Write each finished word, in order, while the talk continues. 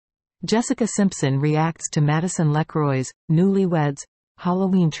Jessica Simpson reacts to Madison LeCroy's Newlyweds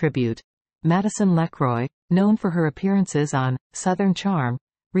Halloween tribute. Madison LeCroy, known for her appearances on Southern Charm,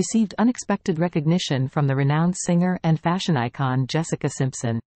 received unexpected recognition from the renowned singer and fashion icon Jessica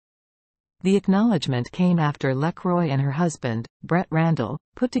Simpson. The acknowledgement came after LeCroy and her husband, Brett Randle,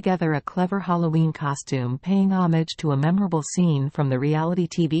 put together a clever Halloween costume paying homage to a memorable scene from the reality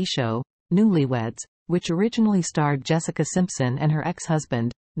TV show, Newlyweds, which originally starred Jessica Simpson and her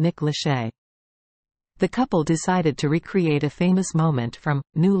ex-husband, Nick Lachey. The couple decided to recreate a famous moment from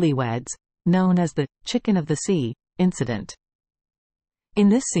Newlyweds, known as the "Chicken of the Sea" incident. In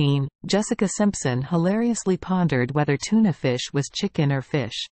this scene, Jessica Simpson hilariously pondered whether tuna fish was chicken or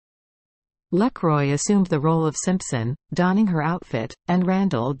fish. LeCroy assumed the role of Simpson, donning her outfit, and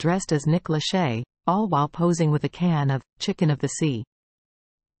Randle dressed as Nick Lachey, all while posing with a can of "Chicken of the Sea."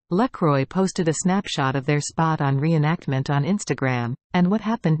 LeCroy posted a snapshot of their spot on reenactment on Instagram, and what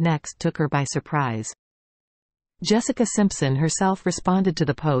happened next took her by surprise. Jessica Simpson herself responded to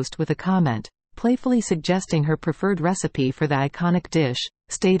the post with a comment, playfully suggesting her preferred recipe for the iconic dish,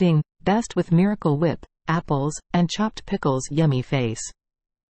 stating, "Best with Miracle Whip, apples, and chopped pickles, yummy face."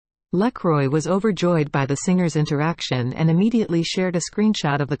 LeCroy was overjoyed by the singer's interaction and immediately shared a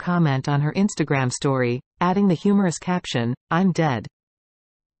screenshot of the comment on her Instagram story, adding the humorous caption, "I'm dead."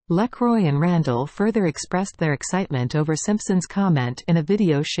 LeCroy and Randle further expressed their excitement over Simpson's comment in a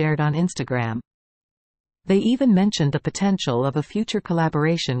video shared on Instagram. They even mentioned the potential of a future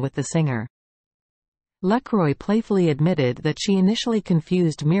collaboration with the singer. LeCroy playfully admitted that she initially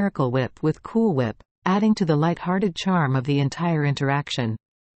confused Miracle Whip with Cool Whip, adding to the light-hearted charm of the entire interaction.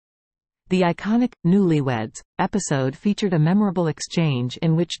 The iconic Newlyweds episode featured a memorable exchange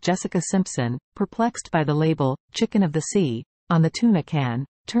in which Jessica Simpson, perplexed by the label "Chicken of the Sea" on the tuna can,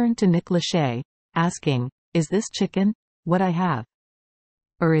 turned to Nick Lachey, asking, "Is this chicken? What I have?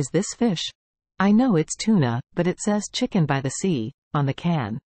 Or is this fish? I know it's tuna, but it says chicken by the sea on the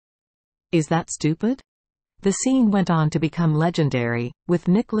can. Is that stupid?" The scene went on to become legendary, with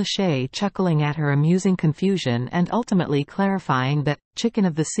Nick Lachey chuckling at her amusing confusion and ultimately clarifying that "Chicken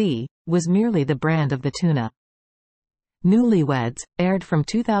of the Sea" was merely the brand of the tuna. Newlyweds aired from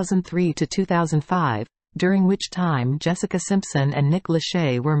 2003 to 2005, during which time Jessica Simpson and Nick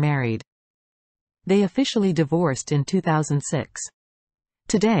Lachey were married. They officially divorced in 2006.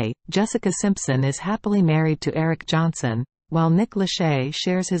 Today, Jessica Simpson is happily married to Eric Johnson, while Nick Lachey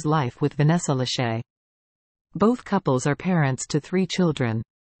shares his life with Vanessa Lachey. Both couples are parents to 3 children.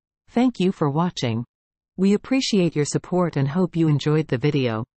 Thank you for watching. We appreciate your support and hope you enjoyed the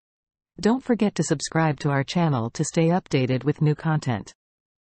video. Don't forget to subscribe to our channel to stay updated with new content.